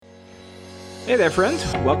Hey there, friends.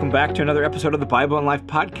 Welcome back to another episode of the Bible and Life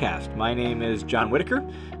podcast. My name is John Whitaker,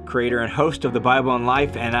 creator and host of the Bible and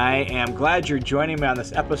Life, and I am glad you're joining me on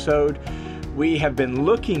this episode. We have been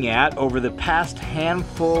looking at, over the past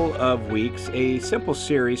handful of weeks, a simple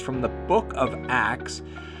series from the book of Acts,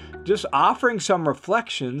 just offering some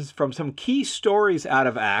reflections from some key stories out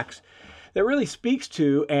of Acts that really speaks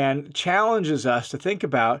to and challenges us to think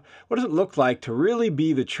about, what does it look like to really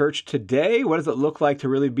be the church today? What does it look like to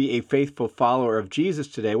really be a faithful follower of Jesus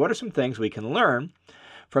today? What are some things we can learn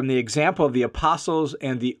from the example of the apostles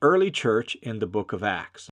and the early church in the book of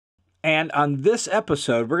Acts? And on this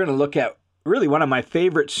episode, we're going to look at really one of my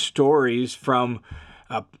favorite stories from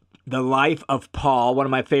the life of Paul, one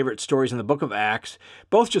of my favorite stories in the book of Acts,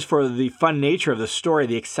 both just for the fun nature of the story,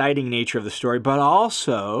 the exciting nature of the story, but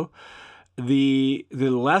also the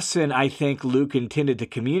lesson I think Luke intended to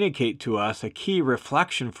communicate to us, a key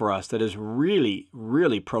reflection for us that is really,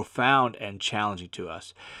 really profound and challenging to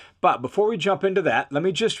us. But before we jump into that, let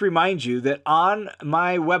me just remind you that on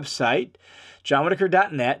my website,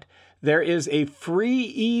 johnwhitaker.net, there is a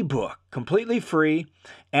free ebook, completely free,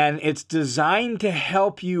 and it's designed to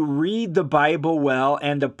help you read the Bible well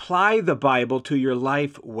and apply the Bible to your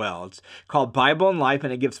life well. It's called Bible and Life,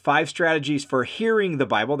 and it gives 5 strategies for hearing the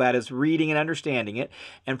Bible, that is reading and understanding it,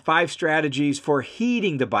 and 5 strategies for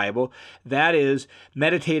heeding the Bible, that is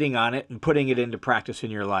meditating on it and putting it into practice in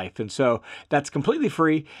your life. And so that's completely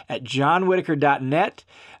free at johnwhitaker.net.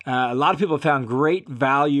 A lot of people have found great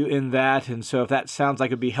value in that, and so if that sounds like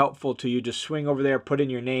it'd be helpful to you, just swing over there, put in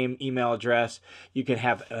your name, email address. You can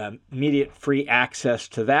have immediate free access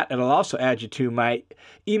to that. It'll also add you to my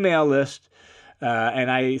email list, and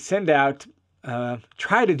I send out,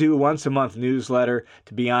 try to do once a month newsletter.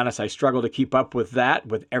 To be honest, I struggle to keep up with that,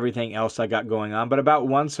 with everything else I got going on, but about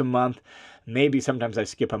once a month, maybe sometimes I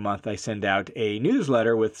skip a month, I send out a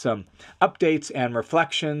newsletter with some updates and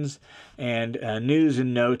reflections and news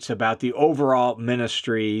and notes about the overall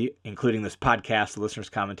ministry, including this podcast, the listener's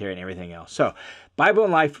commentary, and everything else. So, Bible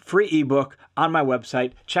and Life, free ebook on my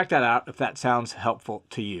website. Check that out if that sounds helpful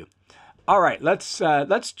to you. All right, let's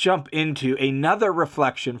jump into another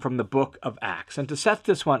reflection from the book of Acts. And to set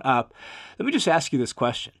this one up, let me just ask you this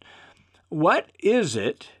question. What is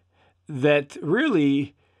it that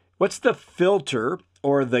really... What's the filter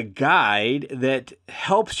or the guide that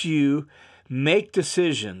helps you make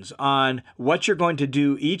decisions on what you're going to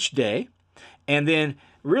do each day, and then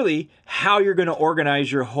really how you're going to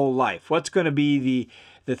organize your whole life? What's going to be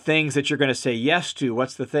the things that you're going to say yes to?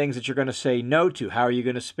 What's the things that you're going to say no to? How are you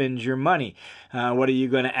going to spend your money? What are you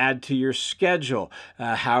going to add to your schedule?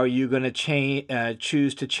 How are you going to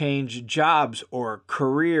choose to change jobs or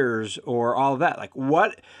careers or all of that? Like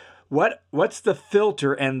What's the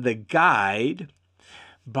filter and the guide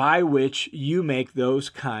by which you make those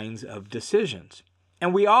kinds of decisions?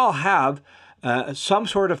 And we all have some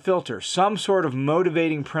sort of filter, some sort of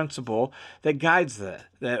motivating principle that guides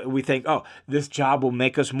that we think, oh, this job will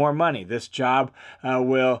make us more money. This job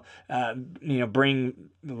will, bring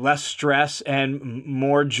less stress and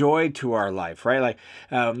more joy to our life, right? Like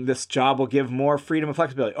this job will give more freedom and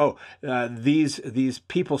flexibility. Oh, these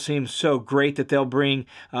people seem so great that they'll bring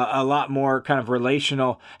a lot more kind of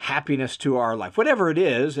relational happiness to our life. Whatever it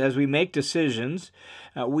is, as we make decisions,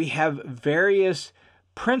 we have various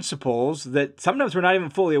principles that sometimes we're not even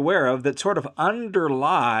fully aware of that sort of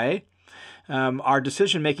underlie our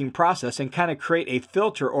decision-making process and kind of create a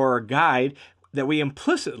filter or a guide that we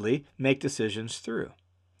implicitly make decisions through.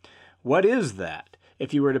 What is that?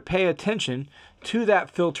 If you were to pay attention to that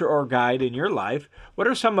filter or guide in your life, what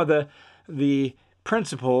are some of the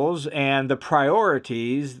principles and the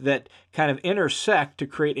priorities that kind of intersect to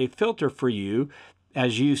create a filter for you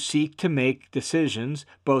as you seek to make decisions,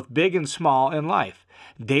 both big and small, in life?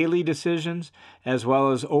 Daily decisions as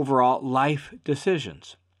well as overall life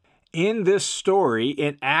decisions. In this story,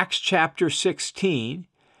 in Acts chapter 16,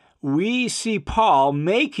 we see Paul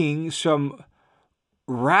making some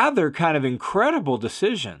rather kind of incredible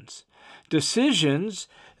decisions. Decisions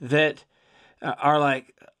that are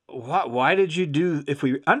like, why did you do, if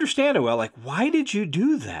we understand it well, like, why did you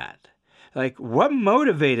do that? Like, what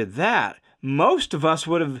motivated that? Most of us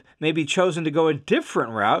would have maybe chosen to go a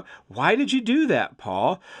different route. Why did you do that,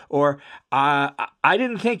 Paul? Or I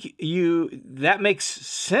didn't think that makes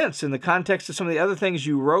sense in the context of some of the other things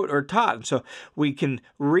you wrote or taught. And so we can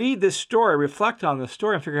read this story, reflect on the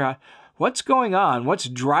story, and figure out what's going on, what's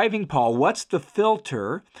driving Paul, what's the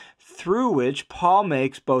filter through which Paul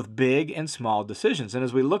makes both big and small decisions. And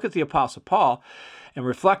as we look at the Apostle Paul and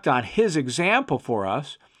reflect on his example for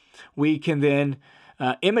us, we can then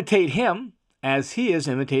imitate him as he is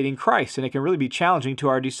imitating Christ, and it can really be challenging to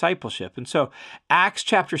our discipleship. And so Acts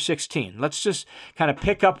chapter 16, let's just kind of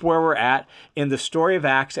pick up where we're at in the story of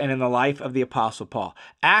Acts and in the life of the Apostle Paul.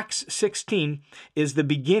 Acts 16 is the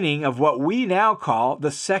beginning of what we now call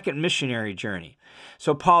the second missionary journey.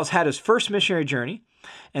 So Paul's had his first missionary journey,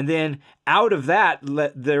 and then out of that,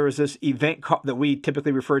 there was this event that we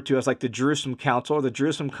typically refer to as like the Jerusalem Council or the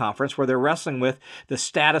Jerusalem Conference, where they're wrestling with the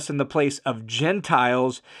status and the place of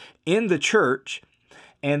Gentiles in the church.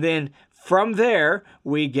 And then from there,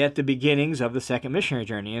 we get the beginnings of the second missionary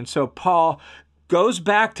journey. And so Paul goes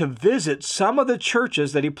back to visit some of the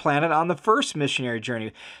churches that he planted on the first missionary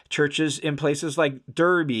journey, churches in places like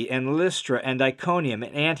Derbe and Lystra and Iconium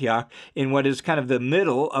and Antioch in what is kind of the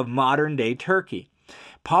middle of modern-day Turkey.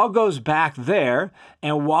 Paul goes back there,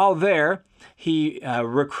 and while there, he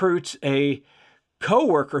recruits a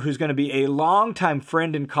co-worker who's going to be a longtime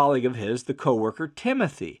friend and colleague of his, the co-worker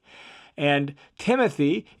Timothy. And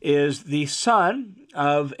Timothy is the son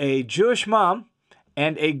of a Jewish mom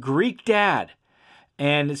and a Greek dad.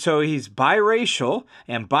 And so he's biracial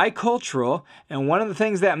and bicultural, and one of the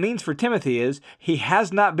things that means for Timothy is he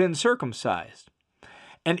has not been circumcised.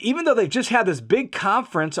 And even though they've just had this big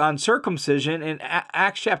conference on circumcision in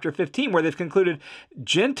Acts chapter 15, where they've concluded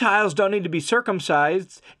Gentiles don't need to be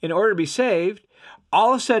circumcised in order to be saved,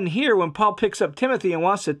 all of a sudden here, when Paul picks up Timothy and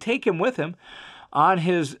wants to take him with him on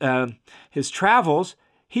his travels,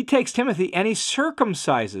 he takes Timothy and he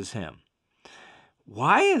circumcises him.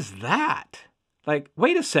 Why is that? Like,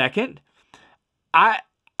 wait a second. I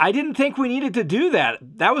didn't think we needed to do that.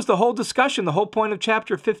 That was the whole discussion, the whole point of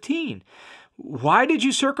chapter 15. Why did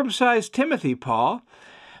you circumcise Timothy, Paul?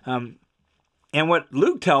 And what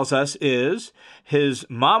Luke tells us is his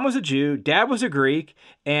mom was a Jew, dad was a Greek,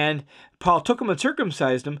 and Paul took him and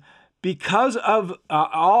circumcised him because of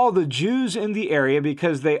all the Jews in the area,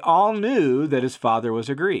 because they all knew that his father was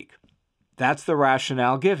a Greek. That's the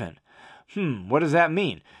rationale given. What does that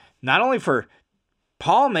mean? Not only for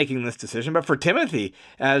Paul making this decision, but for Timothy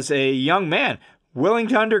as a young man willing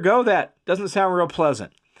to undergo that. Doesn't sound real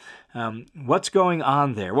pleasant. What's going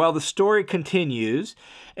on there? Well, the story continues,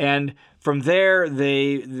 and from there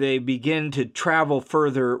they begin to travel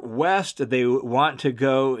further west. They want to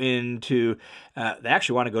go into, they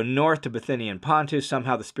actually want to go north to Bithynia and Pontus.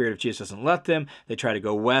 Somehow the Spirit of Jesus doesn't let them. They try to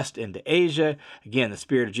go west into Asia. Again, the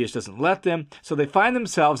Spirit of Jesus doesn't let them. So they find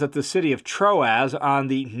themselves at the city of Troas on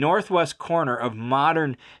the northwest corner of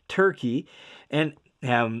modern Turkey, and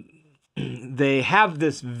they have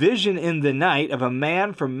this vision in the night of a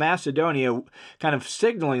man from Macedonia kind of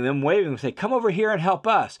signaling them, waving them, say, come over here and help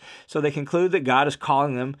us. So they conclude that God is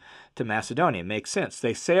calling them to Macedonia. It makes sense.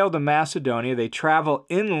 They sail to Macedonia. They travel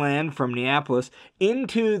inland from Neapolis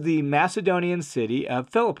into the Macedonian city of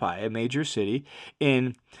Philippi, a major city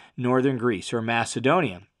in northern Greece or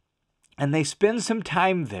Macedonia. And they spend some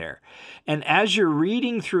time there. And as you're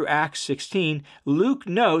reading through Acts 16, Luke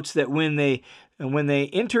notes that when they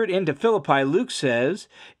entered into Philippi, Luke says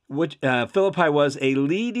Philippi was a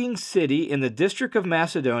leading city in the district of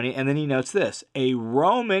Macedonia, and then he notes this, a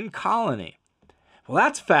Roman colony. Well,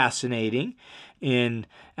 that's fascinating in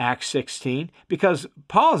Acts 16, because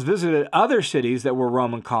Paul has visited other cities that were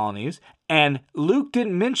Roman colonies, and Luke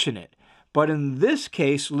didn't mention it. But in this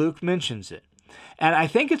case, Luke mentions it. And I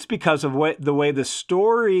think it's because of the way the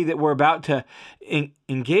story that we're about to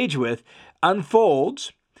engage with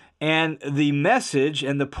unfolds, and the message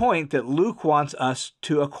and the point that Luke wants us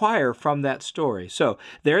to acquire from that story. So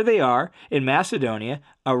there they are in Macedonia,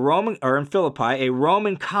 in Philippi, a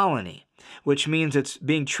Roman colony, which means it's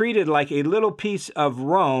being treated like a little piece of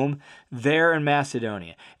Rome there in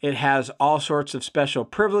Macedonia. It has all sorts of special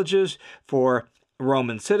privileges for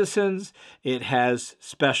Roman citizens. It has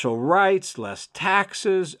special rights, less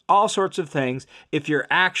taxes, all sorts of things if you're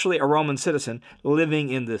actually a Roman citizen living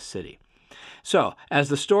in this city. So, as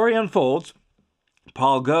the story unfolds,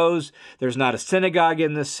 Paul goes, there's not a synagogue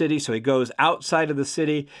in this city, so he goes outside of the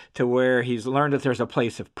city to where he's learned that there's a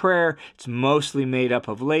place of prayer. It's mostly made up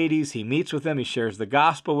of ladies. He meets with them. He shares the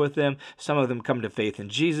gospel with them. Some of them come to faith in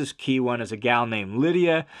Jesus. Key one is a gal named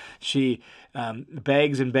Lydia. She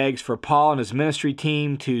begs and begs for Paul and his ministry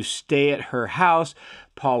team to stay at her house.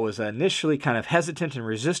 Paul was initially kind of hesitant and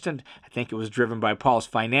resistant. I think it was driven by Paul's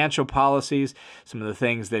financial policies, some of the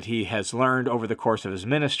things that he has learned over the course of his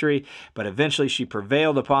ministry, but eventually she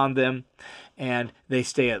prevailed upon them, and they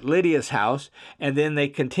stay at Lydia's house, and then they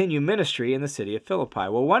continue ministry in the city of Philippi.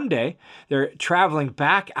 Well, one day, they're traveling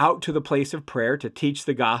back out to the place of prayer to teach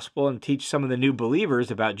the gospel and teach some of the new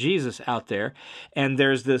believers about Jesus out there, and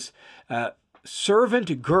there's this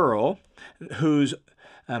servant girl whose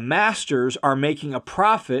masters are making a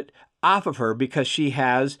profit off of her because she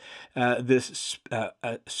has this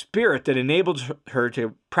spirit that enables her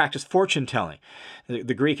to practice fortune telling.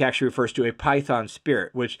 The Greek actually refers to a python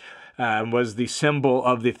spirit, which was the symbol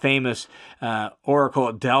of the famous oracle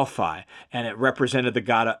at Delphi, and it represented the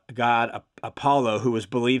god Apollo, who was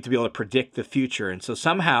believed to be able to predict the future. And so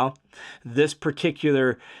somehow this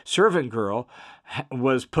particular servant girl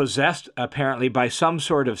was possessed apparently by some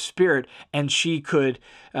sort of spirit, and she could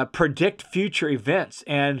predict future events.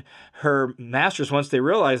 And her masters, once they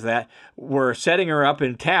realized that, were setting her up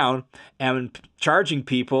in town and charging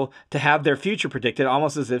people to have their future predicted,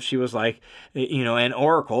 almost as if she was like, an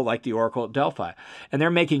oracle, like the oracle at Delphi. And they're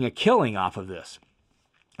making a killing off of this.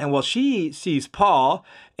 And while she sees Paul,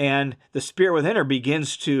 and the spirit within her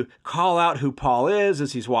begins to call out who Paul is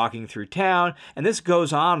as he's walking through town. And this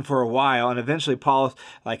goes on for a while. And eventually Paul's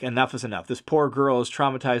like, enough is enough. This poor girl is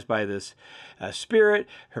traumatized by this spirit.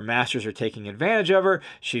 Her masters are taking advantage of her.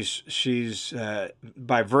 She's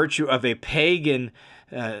by virtue of a pagan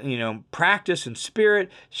practice and spirit,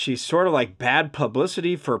 she's sort of like bad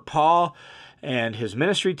publicity for Paul and his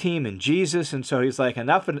ministry team and Jesus. And so he's like,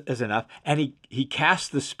 enough is enough. And he casts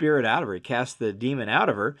the spirit out of her. He casts the demon out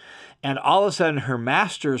of her. And all of a sudden her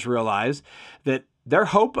masters realize that their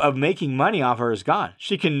hope of making money off her is gone.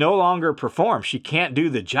 She can no longer perform. She can't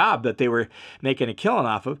do the job that they were making a killing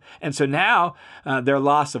off of. And so now their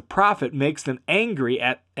loss of profit makes them angry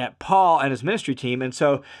at Paul and his ministry team. And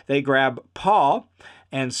so they grab Paul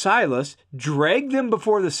and Silas, drag them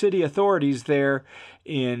before the city authorities there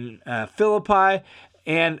in Philippi,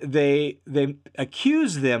 and they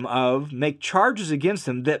accuse them make charges against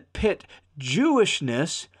them that pit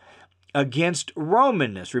Jewishness against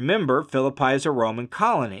Romanness. Remember, Philippi is a Roman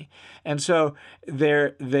colony. And so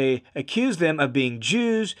they accuse them of being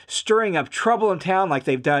Jews, stirring up trouble in town like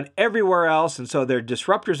they've done everywhere else. And so they're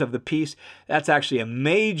disruptors of the peace. That's actually a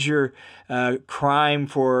major crime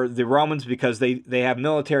for the Romans, because they have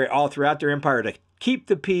military all throughout their empire to keep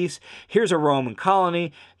the peace. Here's a Roman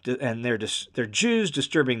colony, and they're Jews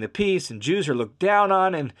disturbing the peace, and Jews are looked down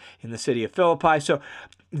on in the city of Philippi. So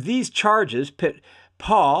these charges pit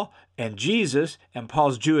Paul and Jesus and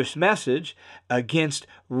Paul's Jewish message against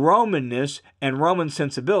Romanness and Roman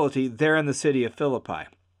sensibility there in the city of Philippi.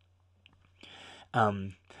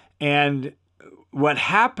 And what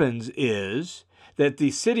happens is that the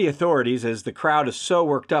city authorities, as the crowd is so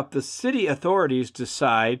worked up, the city authorities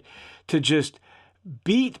decide to just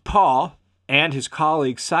beat Paul and his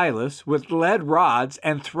colleague Silas with lead rods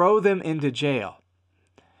and throw them into jail.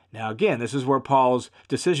 Now again, this is where Paul's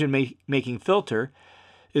decision-making filter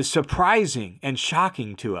is surprising and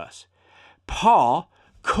shocking to us. Paul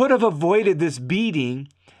could have avoided this beating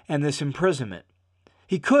and this imprisonment.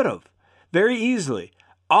 He could have, very easily.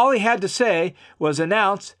 All he had to say was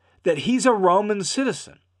announce that he's a Roman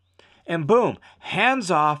citizen. And boom, hands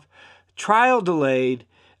off, trial delayed,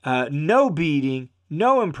 no beating,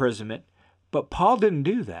 no imprisonment. But Paul didn't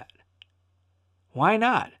do that. Why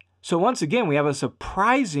not? So once again, we have a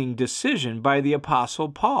surprising decision by the Apostle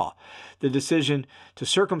Paul. The decision to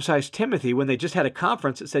circumcise Timothy when they just had a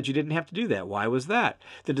conference that said you didn't have to do that. Why was that?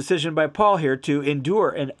 The decision by Paul here to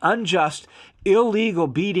endure an unjust, illegal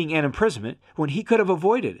beating and imprisonment when he could have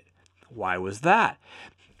avoided it. Why was that?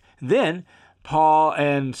 Then Paul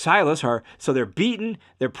and Silas they're beaten,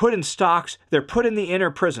 they're put in stocks, they're put in the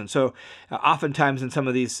inner prison. So oftentimes in some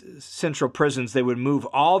of these central prisons, they would move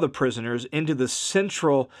all the prisoners into the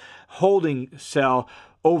central holding cell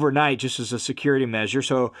overnight just as a security measure.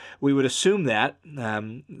 So we would assume that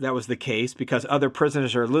that was the case because other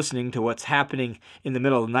prisoners are listening to what's happening in the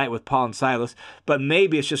middle of the night with Paul and Silas. But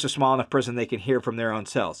maybe it's just a small enough prison they can hear from their own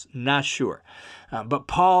cells. Not sure. But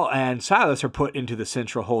Paul and Silas are put into the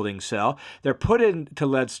central holding cell. They're put into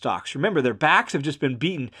lead stocks. Remember, their backs have just been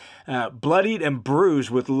beaten, bloodied and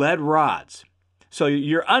bruised with lead rods. So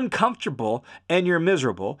you're uncomfortable and you're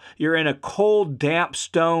miserable. You're in a cold, damp,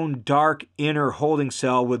 stone, dark inner holding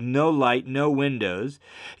cell with no light, no windows.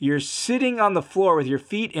 You're sitting on the floor with your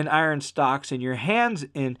feet in iron stocks and your hands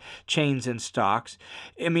in chains and stocks.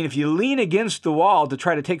 I mean, if you lean against the wall to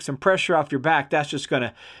try to take some pressure off your back, that's just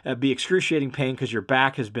going to be excruciating pain because your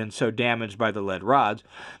back has been so damaged by the lead rods.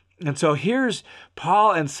 And so here's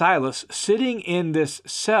Paul and Silas sitting in this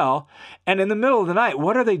cell, and in the middle of the night,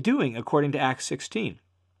 what are they doing according to Acts 16?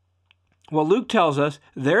 Well, Luke tells us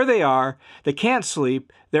there they are, they can't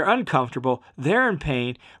sleep, they're uncomfortable, they're in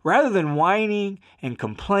pain. Rather than whining and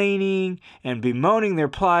complaining and bemoaning their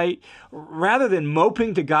plight, rather than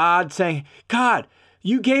moping to God, saying, God,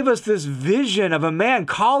 You gave us this vision of a man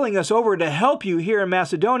calling us over to help you here in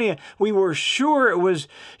Macedonia. We were sure it was,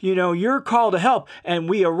 your call to help. And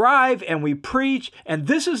we arrive and we preach, and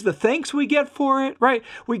this is the thanks we get for it, right?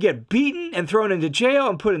 We get beaten and thrown into jail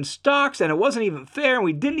and put in stocks, and it wasn't even fair, and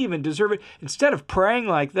we didn't even deserve it. Instead of praying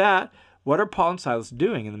like that, what are Paul and Silas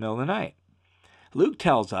doing in the middle of the night? Luke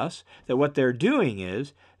tells us that what they're doing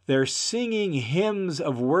is they're singing hymns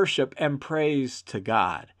of worship and praise to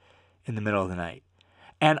God in the middle of the night.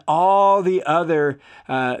 And all the other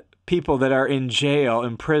people that are in jail,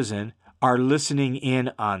 in prison, are listening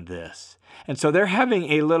in on this. And so they're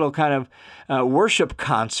having a little kind of worship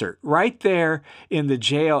concert right there in the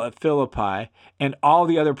jail at Philippi, and all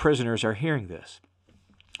the other prisoners are hearing this.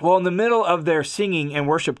 Well, in the middle of their singing and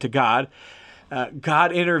worship to God,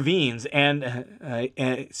 God intervenes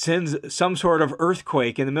and sends some sort of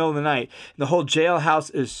earthquake in the middle of the night. The whole jailhouse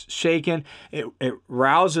is shaken. It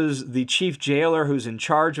rouses the chief jailer who's in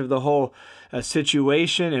charge of the whole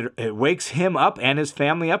situation. It wakes him up and his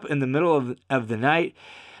family up in the middle of the night.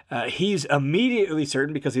 He's immediately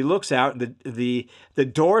certain, because he looks out, the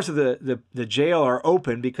doors of the jail are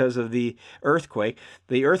open because of the earthquake.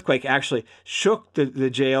 The earthquake actually shook the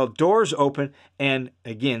jail, doors open, and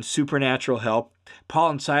again, supernatural help. Paul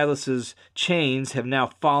and Silas's chains have now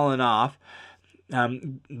fallen off.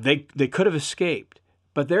 They could have escaped,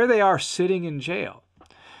 but there they are sitting in jail.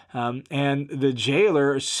 And the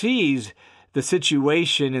jailer sees the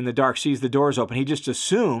situation in the dark, sees the doors open. He just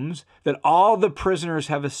assumes that all the prisoners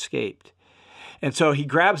have escaped. And so he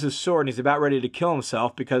grabs his sword and he's about ready to kill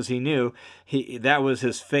himself, because he knew that was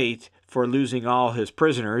his fate for losing all his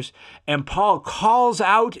prisoners. And Paul calls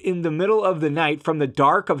out in the middle of the night from the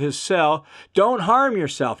dark of his cell, "Don't harm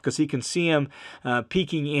yourself," because he can see him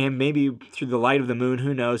peeking in, maybe through the light of the moon,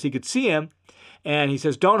 who knows. He could see him, and he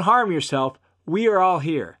says, "Don't harm yourself. We are all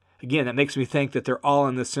here." Again, that makes me think that they're all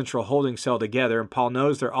in this central holding cell together, and Paul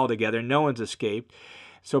knows they're all together. No one's escaped.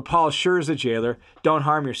 So Paul assures the jailer, "Don't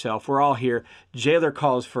harm yourself. We're all here." Jailer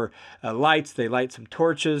calls for lights. They light some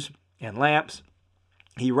torches and lamps.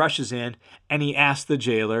 He rushes in, and he asks the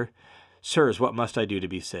jailer, "Sirs, what must I do to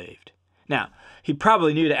be saved?" Now, he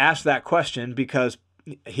probably knew to ask that question because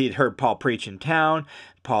he'd heard Paul preach in town.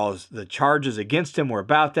 The charges against him were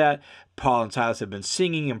about that. Paul and Silas have been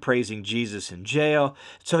singing and praising Jesus in jail.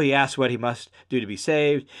 So he asks what he must do to be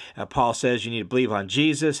saved. Paul says you need to believe on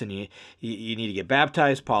Jesus and you need to get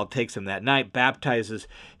baptized. Paul takes him that night, baptizes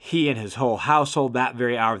he and his whole household that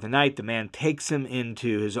very hour of the night. The man takes him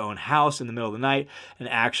into his own house in the middle of the night and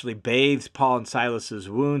actually bathes Paul and Silas's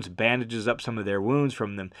wounds, bandages up some of their wounds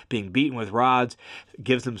from them being beaten with rods,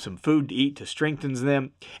 gives them some food to eat to strengthen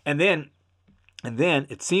them. And then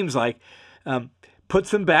it seems like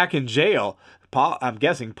puts them back in jail. I'm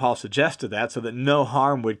guessing Paul suggested that so that no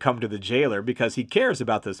harm would come to the jailer, because he cares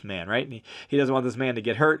about this man, right? And he doesn't want this man to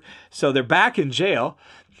get hurt. So they're back in jail.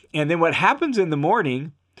 And then what happens in the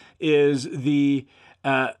morning is the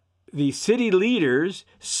city leaders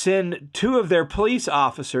send two of their police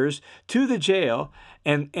officers to the jail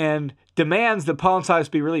and demands that Paul and Silas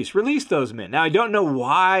be released. Release those men. Now, I don't know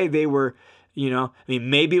why they were...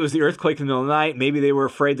 maybe it was the earthquake in the middle of the night. Maybe they were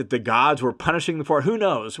afraid that the gods were punishing them for it. Who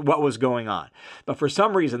knows what was going on? But for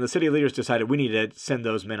some reason, the city leaders decided we need to send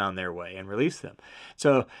those men on their way and release them.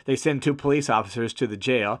 So they send two police officers to the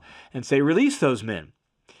jail and say, release those men.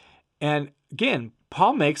 And again,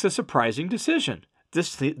 Paul makes a surprising decision.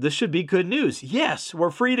 This should be good news. Yes,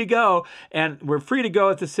 we're free to go, and we're free to go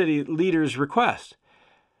at the city leaders' request.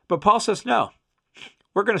 But Paul says, no.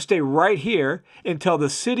 We're going to stay right here until the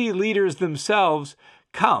city leaders themselves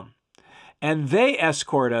come. And they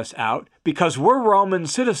escort us out because we're Roman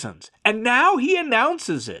citizens. And now he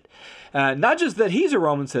announces it. Not just that he's a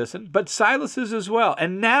Roman citizen, but Silas is as well.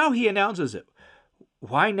 And now he announces it.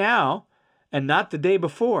 Why now and not the day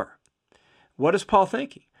before? What is Paul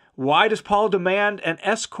thinking? Why does Paul demand an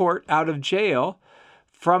escort out of jail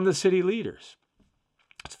from the city leaders?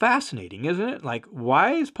 It's fascinating, isn't it? Like,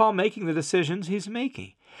 why is Paul making the decisions he's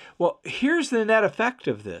making? Well, here's the net effect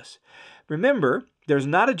of this. Remember, there's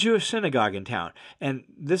not a Jewish synagogue in town, and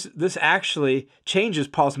this actually changes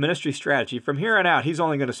Paul's ministry strategy. From here on out, he's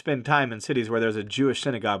only going to spend time in cities where there's a Jewish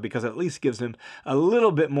synagogue because it at least gives him a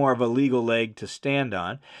little bit more of a legal leg to stand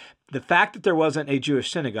on. The fact that there wasn't a Jewish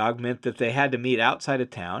synagogue meant that they had to meet outside of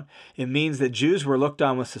town. It means that Jews were looked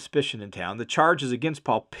on with suspicion in town. The charges against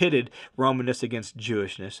Paul pitted Romanness against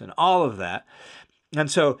Jewishness and all of that. And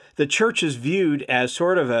so the church is viewed as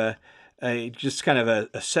sort of a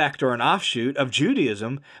sect or an offshoot of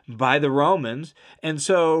Judaism by the Romans. And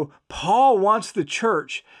so Paul wants the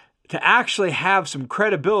church to actually have some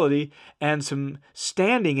credibility and some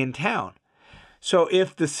standing in town. So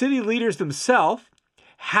if the city leaders themselves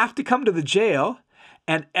have to come to the jail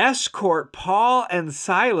and escort Paul and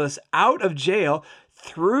Silas out of jail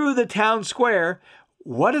through the town square,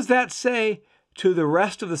 what does that say to the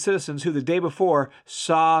rest of the citizens who the day before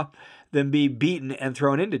saw them be beaten and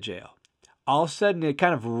thrown into jail? All of a sudden, it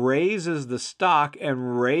kind of raises the stock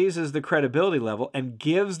and raises the credibility level and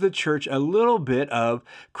gives the church a little bit of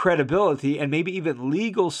credibility and maybe even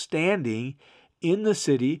legal standing in the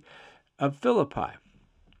city of Philippi.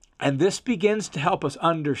 And this begins to help us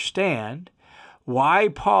understand why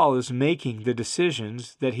Paul is making the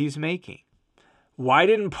decisions that he's making. Why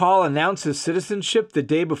didn't Paul announce his citizenship the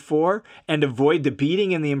day before and avoid the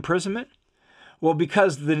beating and the imprisonment? Well,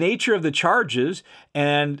 because the nature of the charges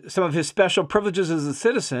and some of his special privileges as a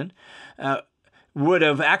citizen would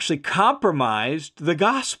have actually compromised the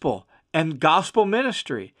gospel and gospel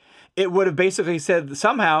ministry. It would have basically said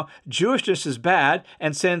somehow Jewishness is bad,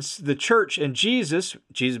 and since the church and Jesus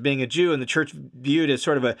being a Jew and the church viewed as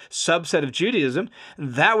sort of a subset of Judaism,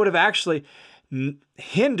 that would have actually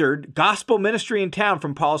hindered gospel ministry in town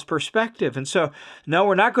from Paul's perspective. And so, no,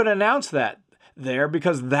 we're not going to announce that there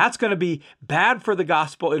because that's going to be bad for the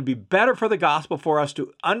gospel. It'd be better for the gospel for us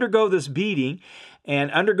to undergo this beating and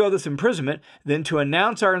undergo this imprisonment than to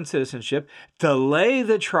announce our citizenship, delay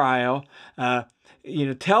the trial,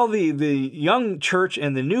 tell the young church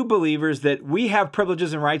and the new believers that we have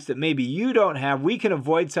privileges and rights that maybe you don't have. We can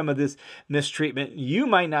avoid some of this mistreatment. You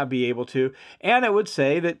might not be able to. And it would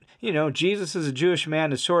say that, Jesus as a Jewish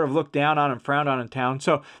man is sort of looked down on and frowned on in town.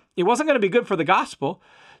 So it wasn't going to be good for the gospel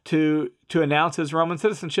to announce his Roman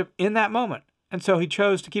citizenship in that moment. And so he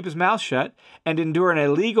chose to keep his mouth shut and endure an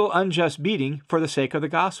illegal, unjust beating for the sake of the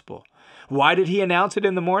gospel. Why did he announce it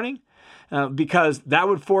in the morning? Because that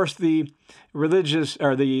would force the religious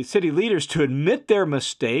or the city leaders to admit their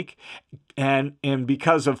mistake and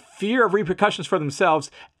because of fear of repercussions for themselves,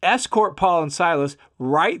 escort Paul and Silas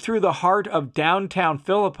right through the heart of downtown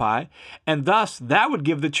Philippi, and thus that would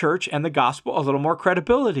give the church and the gospel a little more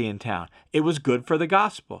credibility in town. It was good for the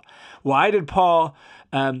gospel. Why did Paul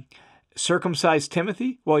circumcise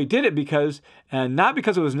Timothy? Well, he did it because, not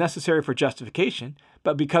because it was necessary for justification,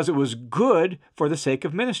 but because it was good for the sake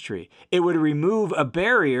of ministry. It would remove a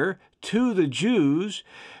barrier to the Jews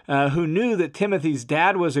who knew that Timothy's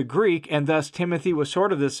dad was a Greek, and thus Timothy was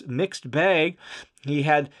sort of this mixed bag. He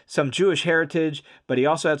had some Jewish heritage, but he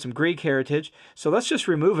also had some Greek heritage. So let's just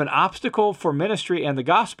remove an obstacle for ministry and the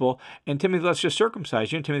gospel, and Timothy, let's just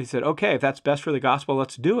circumcise you. And Timothy said, okay, if that's best for the gospel,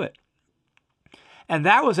 let's do it. And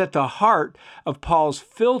that was at the heart of Paul's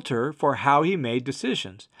filter for how he made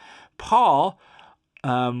decisions. Paul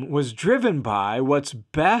was driven by what's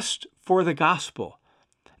best for the gospel.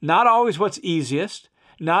 Not always what's easiest,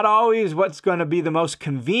 not always what's going to be the most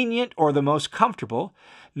convenient or the most comfortable,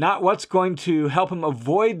 not what's going to help him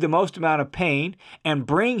avoid the most amount of pain and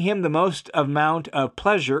bring him the most amount of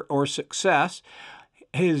pleasure or success.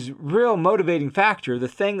 His real motivating factor, the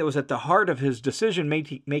thing that was at the heart of his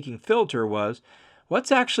decision-making filter was,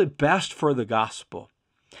 what's actually best for the gospel?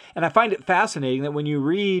 And I find it fascinating that when you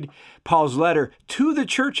read Paul's letter to the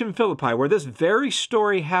church in Philippi, where this very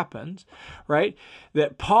story happens, right,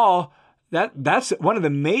 that Paul, that's one of the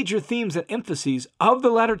major themes and emphases of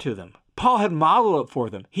the letter to them. Paul had modeled it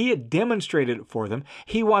for them. He had demonstrated it for them.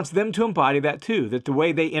 He wants them to embody that too, that the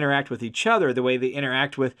way they interact with each other, the way they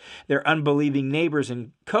interact with their unbelieving neighbors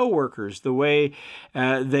and co-workers, the way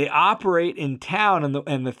they operate in town,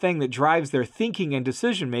 and the thing that drives their thinking and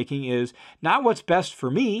decision-making is not what's best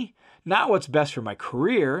for me, not what's best for my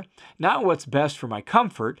career, not what's best for my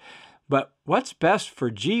comfort, but what's best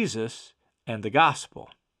for Jesus and the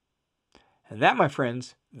gospel. And that, my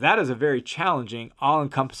friends, that is a very challenging,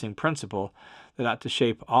 all-encompassing principle that ought to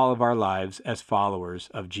shape all of our lives as followers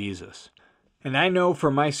of Jesus. And I know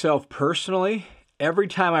for myself personally, every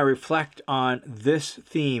time I reflect on this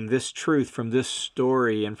theme, this truth from this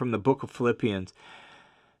story and from the book of Philippians,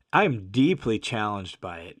 I am deeply challenged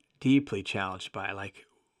by it, Like,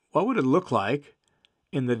 what would it look like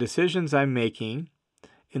in the decisions I'm making,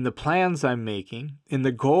 in the plans I'm making, in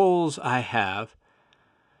the goals I have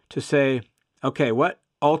to say, okay, what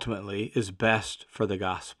ultimately is best for the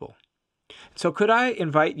gospel? So could I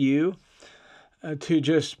invite you to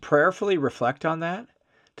just prayerfully reflect on that,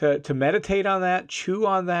 to meditate on that, chew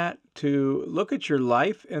on that, to look at your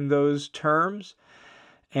life in those terms,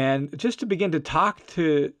 and just to begin to talk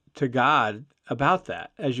to God about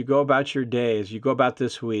that as you go about your day, as you go about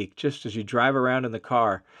this week, just as you drive around in the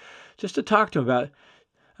car, just to talk to Him about,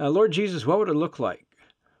 Lord Jesus, what would it look like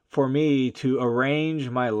for me to arrange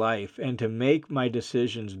my life and to make my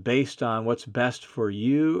decisions based on what's best for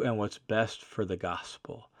you and what's best for the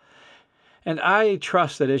gospel? And I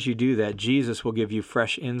trust that as you do that, Jesus will give you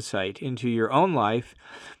fresh insight into your own life,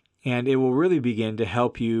 and it will really begin to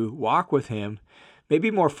help you walk with Him, maybe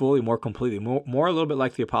more fully, more completely, more a little bit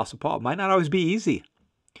like the Apostle Paul. It might not always be easy,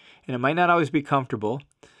 and it might not always be comfortable.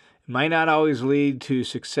 It might not always lead to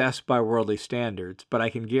success by worldly standards, but I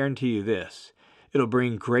can guarantee you this. It'll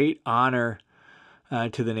bring great honor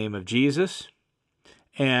to the name of Jesus,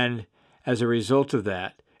 and as a result of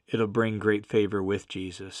that, it'll bring great favor with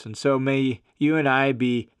Jesus. And so may you and I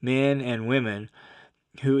be men and women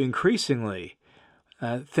who increasingly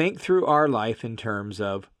think through our life in terms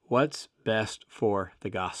of what's best for the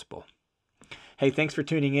gospel. Hey, thanks for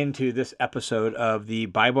tuning in to this episode of the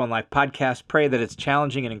Bible and Life podcast. Pray that it's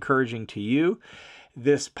challenging and encouraging to you.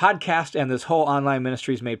 This podcast and this whole online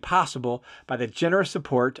ministry is made possible by the generous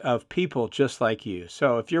support of people just like you.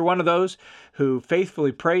 So if you're one of those who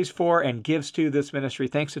faithfully prays for and gives to this ministry,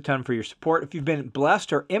 thanks a ton for your support. If you've been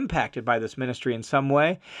blessed or impacted by this ministry in some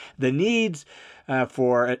way, the needs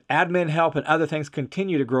for admin help and other things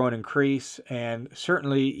continue to grow and increase, and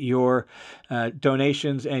certainly your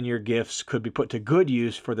donations and your gifts could be put to good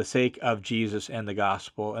use for the sake of Jesus and the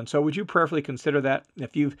gospel. And so would you prayerfully consider that?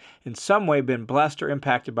 If you've in some way been blessed or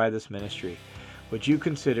impacted by this ministry, would you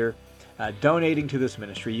consider donating to this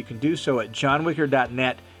ministry? You can do so at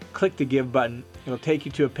johnwicker.net. Click the Give button. It'll take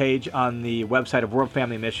you to a page on the website of World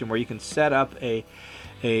Family Mission where you can set up a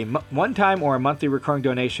one-time or a monthly recurring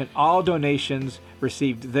donation. All donations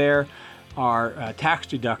received there are tax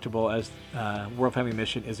deductible, as World Family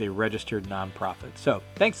Mission is a registered nonprofit. So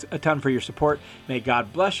thanks a ton for your support. May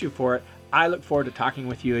God bless you for it. I look forward to talking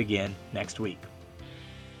with you again next week.